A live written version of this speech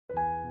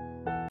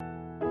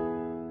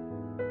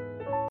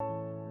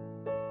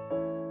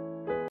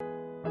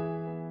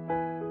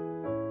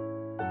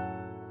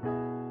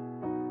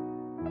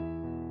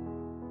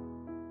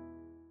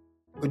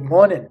Good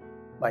morning,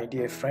 my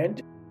dear friend.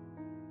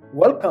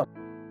 Welcome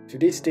to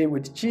this Day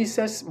with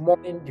Jesus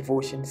morning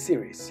devotion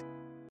series.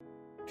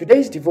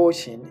 Today's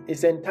devotion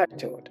is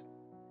entitled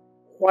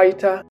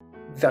Whiter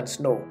Than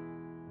Snow.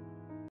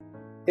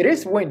 It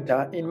is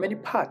winter in many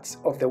parts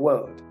of the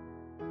world,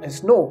 and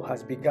snow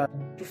has begun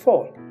to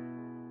fall.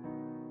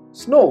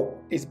 Snow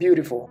is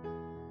beautiful,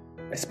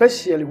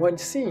 especially when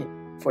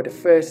seen for the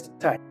first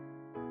time.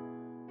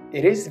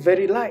 It is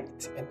very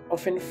light and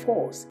often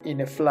falls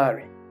in a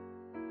flurry.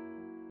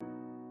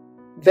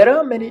 There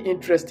are many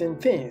interesting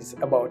things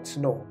about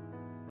snow,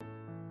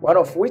 one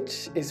of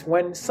which is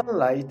when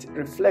sunlight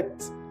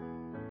reflects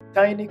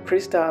tiny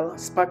crystal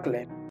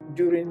sparkling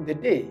during the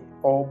day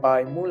or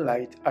by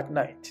moonlight at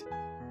night.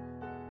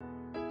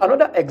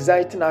 Another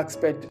exciting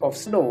aspect of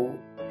snow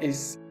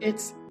is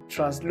its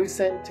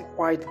translucent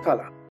white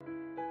color,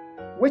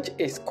 which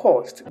is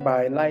caused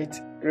by light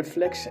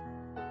reflection.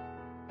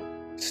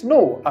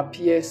 Snow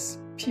appears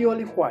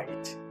purely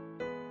white,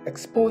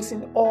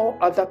 exposing all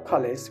other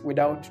colors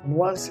without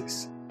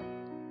nuances.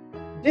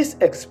 This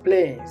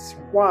explains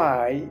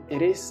why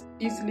it is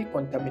easily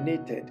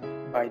contaminated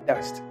by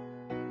dust.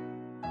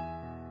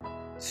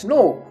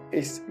 Snow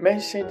is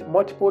mentioned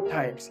multiple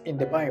times in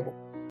the Bible.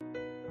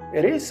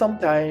 It is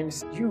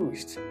sometimes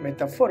used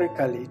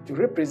metaphorically to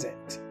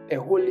represent a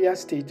holier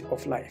state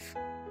of life.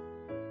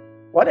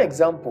 One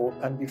example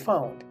can be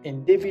found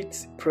in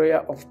David's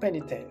prayer of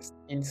penitence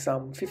in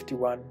Psalm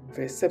 51,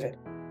 verse 7.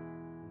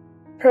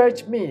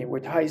 Purge me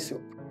with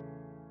hyssop,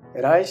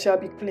 and I shall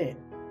be clean.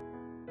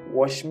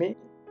 Wash me,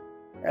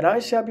 and I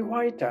shall be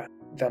whiter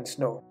than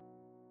snow.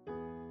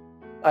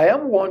 I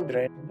am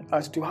wondering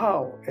as to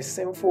how a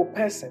sinful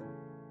person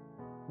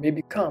may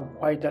become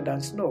whiter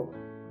than snow.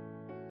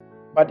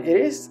 But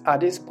it is at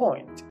this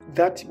point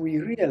that we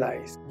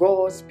realize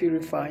God's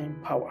purifying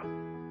power.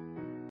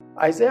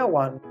 Isaiah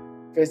 1,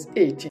 verse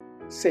 18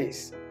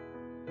 says,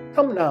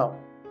 Come now,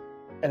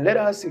 and let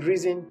us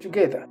reason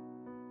together,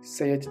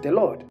 saith the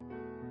Lord.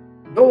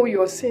 Though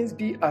your sins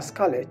be as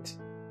scarlet,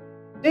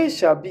 they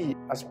shall be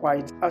as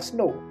white as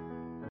snow.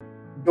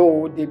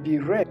 Though they be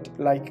red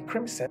like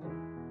crimson,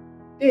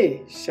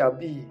 they shall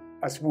be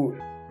as wool.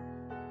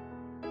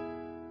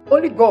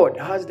 Only God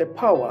has the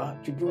power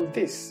to do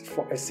this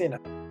for a sinner.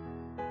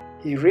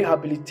 He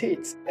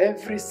rehabilitates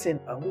every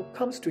sinner who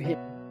comes to Him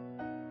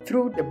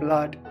through the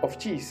blood of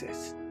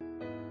Jesus.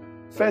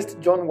 1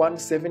 John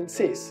 1:7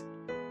 says,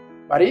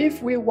 But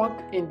if we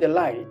walk in the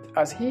light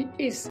as He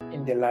is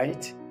in the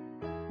light,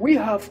 we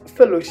have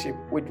fellowship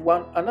with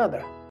one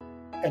another,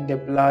 and the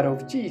blood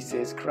of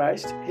Jesus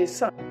Christ, His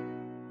Son,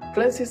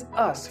 cleanses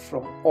us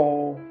from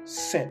all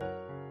sin.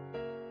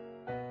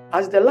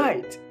 As the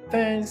light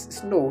turns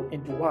snow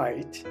into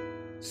white,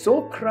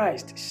 so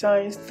Christ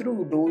shines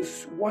through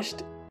those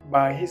washed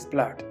by His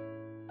blood.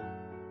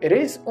 It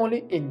is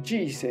only in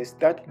Jesus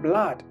that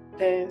blood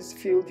turns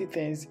filthy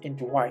things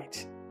into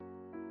white.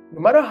 No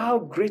matter how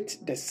great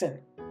the sin,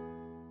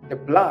 the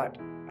blood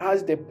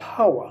has the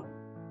power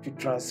to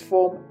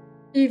transform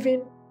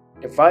even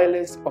the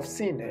vilest of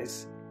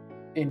sinners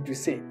into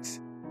saints.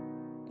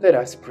 Let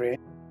us pray.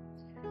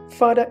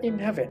 Father in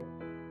heaven,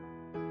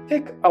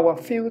 take our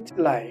filthy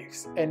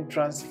lives and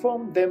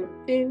transform them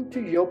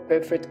into your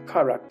perfect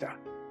character.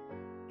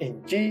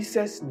 In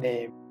Jesus'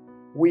 name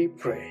we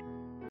pray.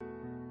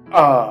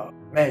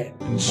 Amen.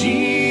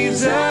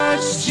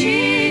 Jesus,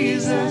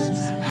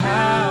 Jesus,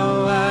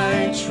 how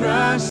I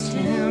trust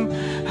Him,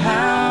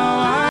 how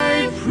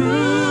I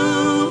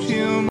prove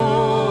Him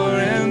more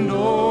and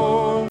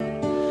more.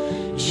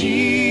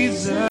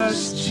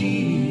 Jesus,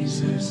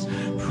 Jesus,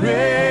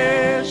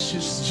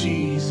 precious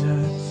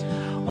Jesus,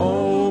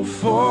 oh,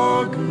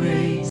 for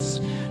grace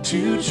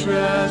to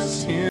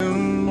trust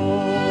Him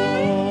more.